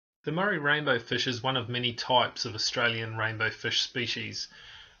The Murray rainbow fish is one of many types of Australian rainbow fish species,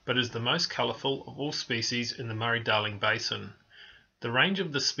 but is the most colourful of all species in the Murray-Darling Basin. The range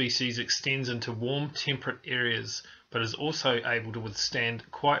of the species extends into warm, temperate areas, but is also able to withstand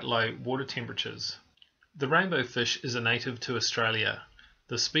quite low water temperatures. The rainbow fish is a native to Australia.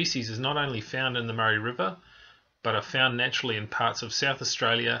 The species is not only found in the Murray River, but are found naturally in parts of South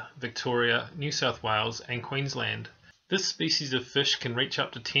Australia, Victoria, New South Wales and Queensland. This species of fish can reach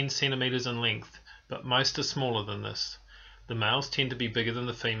up to 10 centimetres in length, but most are smaller than this. The males tend to be bigger than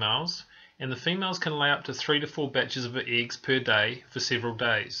the females, and the females can lay up to 3 to 4 batches of eggs per day for several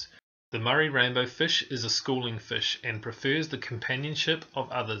days. The Murray rainbow fish is a schooling fish and prefers the companionship of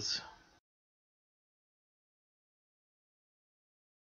others.